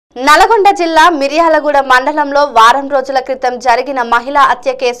నల్గొండ జిల్లా మిర్యాలగూడ మండలంలో వారం రోజుల క్రితం జరిగిన మహిళా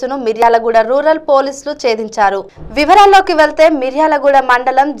హత్య కేసును మిర్యాలగూడ రూరల్ పోలీసులు ఛేదించారు. వివరాల్లోకి వెళ్తే మిర్యాలగూడ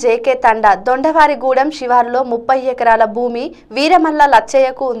మండలం జేకే తండా దొండవారిగూడెం శివారులో 30 ఎకరాల భూమి వీరమల్ల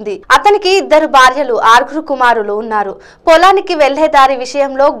లచ్చయ్యకు ఉంది. అతనికి 2 భార్యలు 6 కుమారులు ఉన్నారు. పొలానికి వెళ్లే దారి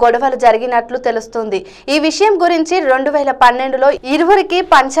విషయంలో గొడవలు జరిగినట్లు తెలుస్తుంది. ఈ విషయం గురించి 2012లో ఇరువురికి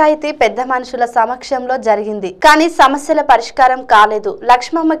పంచాయతీ పెద్ద మనుషుల సమక్షంలో జరిగింది. కానీ సమస్యల పరిష్కారం కాలేదు.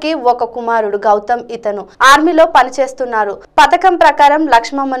 లక్ష్మమ్మ ఒక కుమారుడు గౌతమ్ ఇతను ఆర్మీలో పనిచేస్తున్నారు. పథకం ప్రకారం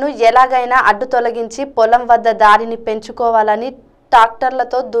లక్ష్మమ్మను ఎలాగైనా అడ్డు తొలగించి పొలం వద్ద దారిని పెంచుకోవాలని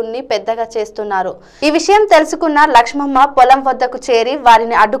ట్రాక్టర్లతో దున్ని పెద్దగా చేస్తున్నారు. ఈ విషయం తెలుసుకున్న లక్ష్మమ్మ పొలం వద్దకు చేరి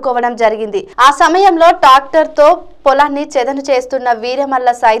వారిని అడ్డుకోవడం జరిగింది. ఆ సమయంలో ట్రాక్టర్తో పొలాన్ని చెదను చేస్తున్న వీరమల్ల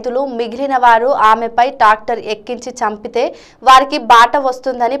సైదులు మిగిలిన వారు ఆమెపై ట్రాక్టర్ ఎక్కించి చంపితే వారికి బాట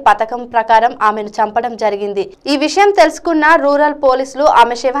వస్తుందని పథకం ప్రకారం ఆమెను చంపడం జరిగింది. ఈ విషయం తెలుసుకున్న రూరల్ పోలీసులు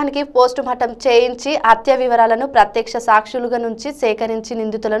ఆమె శవానికి పోస్టుమార్టం చేయించి హత్య వివరాలను ప్రత్యక్ష సాక్షులుగా నుంచి సేకరించి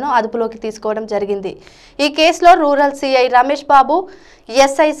నిందితులను అదుపులోకి తీసుకోవడం జరిగింది. ఈ కేసులో rural CI Ramesh Babu,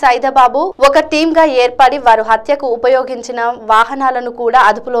 SI Saidababu ఒక టీమ్ గా ఏర్పడి వారు హత్యకు ఉపయోగించిన వాహనాలను కూడా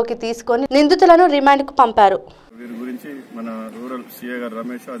అదుపులోకి తీసుకొని నిందితులను రిమాండ్ కు పంపారు. వీరి గురించి మన రూరల్ సిఐ గారు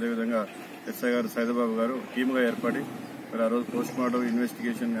రమేష్, అదేవిధంగా ఎస్ఐ గారు సైదబాబు గారు టీమ్ గా ఏర్పడి మరి ఆ రోజు పోస్ట్ మార్టం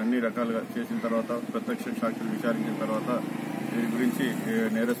ఇన్వెస్టిగేషన్ అన్ని రకాలుగా చేసిన తర్వాత ప్రత్యక్ష సాక్షులు విచారించిన తర్వాత వీరి గురించి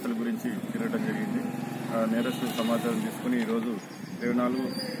నేరస్తుల గురించి తిరగడం జరిగింది. ఆ నేరస్తుల సమాచారం తీసుకుని ఈరోజు 24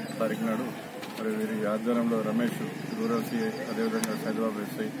 తారీఖు నాడు మరి వీరి ఆధ్వర్యంలో రమేష్ రూరల్ సిఐ, అదేవిధంగా సైదబాబు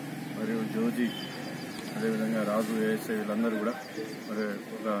ఎస్ఐ మరియు జోజీ, అదేవిధంగా రాజు ఏఎస్ఐ వీళ్ళందరూ కూడా మరి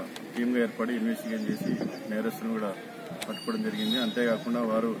ఒక టీమ్గా ఏర్పడి ఇన్వెస్టిగేషన్ చేసి నేరస్తులను కూడా పట్టుకోవడం జరిగింది. అంతేకాకుండా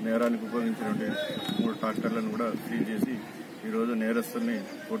వారు నేరానికి ఉపయోగించినటువంటి 3 ట్రాక్టర్లను కూడా సీజ్ చేసి ఈరోజు నేరస్తుల్ని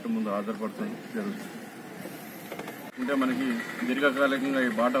కోర్టు ముందు హాజరుపడటం జరుగుతుంది. అంటే మనకి దీర్ఘకాలికంగా ఈ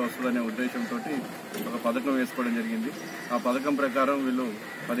బాట వస్తుందనే ఉద్దేశంతో ఒక పథకం వేసుకోవడం జరిగింది. ఆ పథకం ప్రకారం వీళ్ళు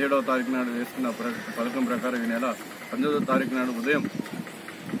 17వ తారీఖు నాడు వేసుకున్న పథకం ప్రకారం ఈ నెల 19వ తారీఖు నాడు ఉదయం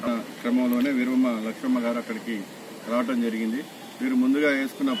క్రమంలోనే వీరమ్మ లక్ష్మమ్మ గారు అక్కడికి రావటం జరిగింది. వీరు ముందుగా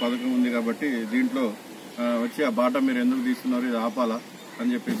వేసుకున్న పథకం ఉంది కాబట్టి దీంట్లో వచ్చి ఆ బాట మీరు ఎందుకు తీస్తున్నారు, ఇది ఆపాలా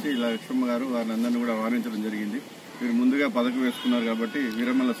అని చెప్పేసి లక్ష్మమ్మ గారు వారిని అందరినీ కూడా వారించడం జరిగింది. వీరు ముందుగా పథకం వేసుకున్నారు కాబట్టి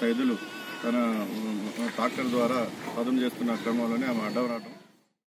వీరమ్మల సైదులు తన ట్రాక్టర్ ద్వారా పదం చేస్తున్న క్రమంలోనే ఆమె అడ్డం రావడం